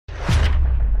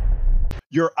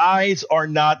Your eyes are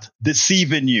not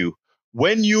deceiving you.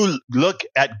 When you look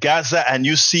at Gaza and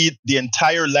you see the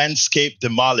entire landscape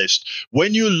demolished,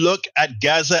 when you look at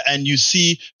Gaza and you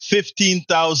see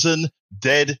 15,000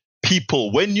 dead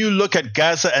people, when you look at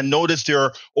Gaza and notice there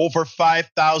are over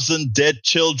 5,000 dead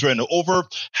children, over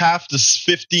half the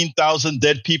 15,000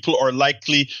 dead people are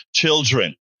likely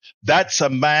children. That's a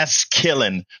mass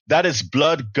killing. That is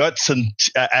blood, guts,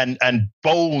 and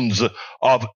bones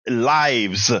of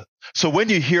lives. So when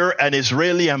you hear an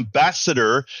Israeli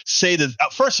ambassador say that,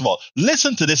 first of all,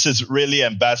 listen to this Israeli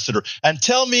ambassador and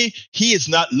tell me he is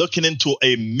not looking into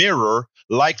a mirror,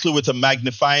 likely with a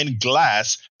magnifying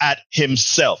glass, at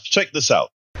himself. Check this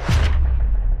out.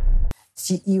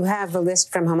 You have the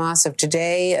list from Hamas of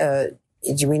today.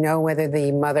 Do we know whether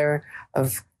the mother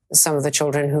of some of the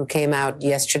children who came out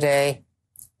yesterday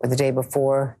or the day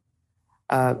before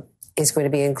is going to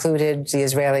be included, the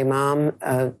Israeli mom?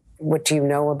 What do you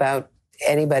know about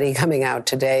anybody coming out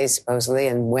today, supposedly,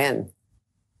 and when?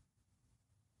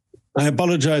 I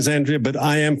apologize, Andrea, but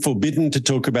I am forbidden to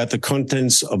talk about the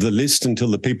contents of the list until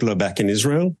the people are back in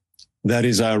Israel. That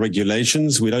is our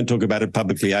regulations. We don't talk about it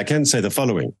publicly. I can say the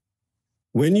following.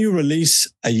 When you release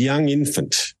a young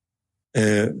infant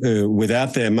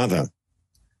without their mother,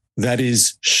 that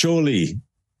is surely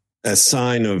a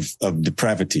sign of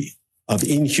depravity, of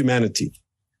inhumanity.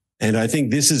 And I think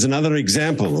this is another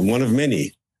example, and one of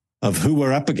many, of who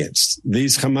we're up against.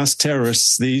 These Hamas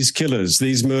terrorists, these killers,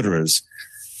 these murderers,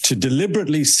 to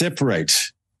deliberately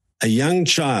separate a young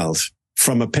child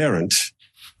from a parent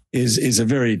is a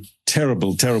very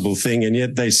terrible, terrible thing. And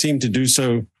yet they seem to do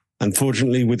so,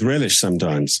 unfortunately, with relish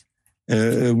sometimes.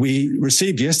 We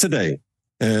received yesterday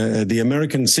the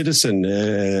American citizen,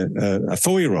 a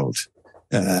 4-year-old,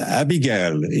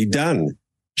 Abigail Idan.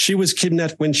 She was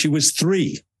kidnapped when she was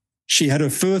 3. She had her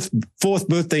fourth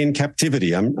birthday in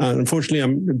captivity.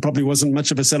 Unfortunately, it probably wasn't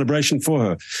much of a celebration for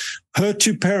her. Her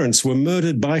 2 parents were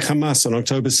murdered by Hamas on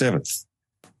October 7th.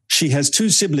 She has 2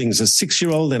 siblings, a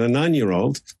 6-year-old and a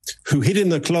 9-year-old, who hid in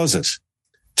the closet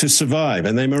to survive,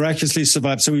 and they miraculously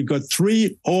survived. So we've got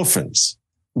 3 orphans,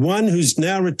 one who's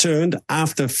now returned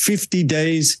after 50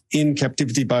 days in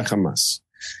captivity by Hamas.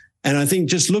 And I think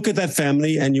just look at that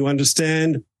family and you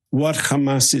understand what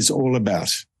Hamas is all about.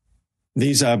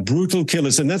 These are brutal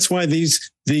killers. And that's why these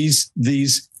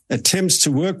attempts to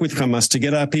work with Hamas to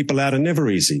get our people out are never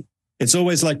easy. It's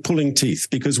always like pulling teeth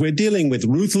because we're dealing with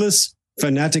ruthless,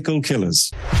 fanatical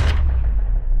killers.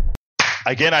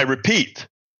 Again, I repeat,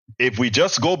 if we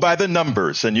just go by the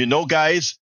numbers, and you know,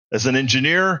 guys, as an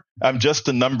engineer, I'm just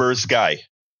a numbers guy.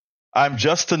 I'm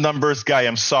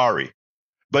sorry.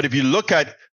 But if you look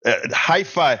at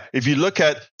Haifa, if you look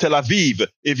at Tel Aviv,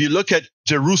 if you look at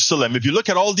Jerusalem, if you look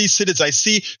at all these cities, I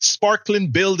see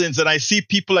sparkling buildings and I see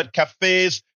people at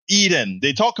cafes eating.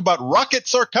 They talk about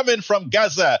rockets are coming from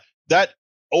Gaza, that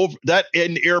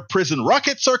in-air prison.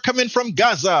 Rockets are coming from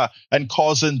Gaza and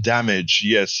causing damage.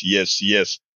 Yes.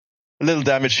 A little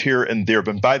damage here and there.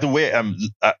 But by the way,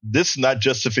 this is not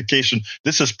justification.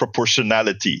 This is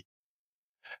proportionality.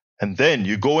 And then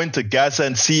you go into Gaza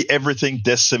and see everything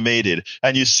decimated,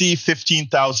 and you see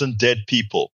 15,000 dead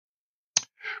people.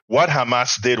 What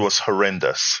Hamas did was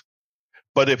horrendous.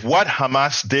 But if what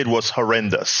Hamas did was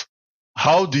horrendous,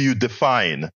 how do you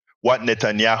define what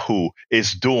Netanyahu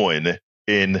is doing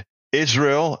in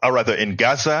Israel, or rather in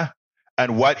Gaza,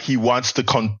 and what he wants to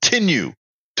continue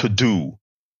to do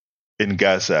in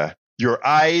Gaza? Your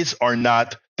eyes are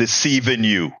not deceiving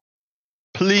you.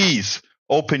 Please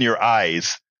open your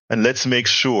eyes. And let's make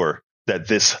sure that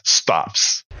this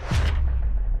stops.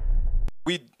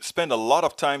 We spend a lot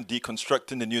of time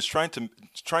deconstructing the news, trying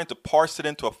to parse it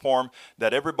into a form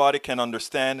that everybody can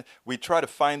understand. We try to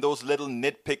find those little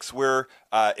nitpicks where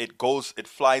it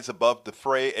flies above the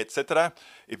fray, etc.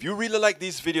 If you really like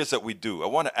these videos that we do, I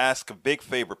want to ask a big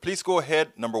favor. Please go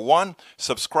ahead. Number 1,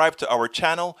 subscribe to our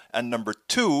channel. And number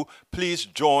 2, please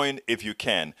join if you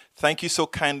can. Thank you so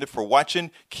kindly for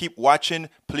watching. Keep watching.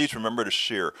 Please remember to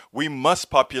share. We must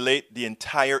populate the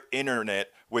entire internet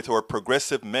with our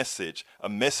progressive message, a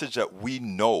message that we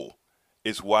know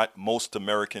is what most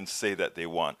Americans say that they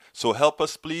want. So help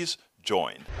us, please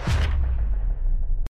join.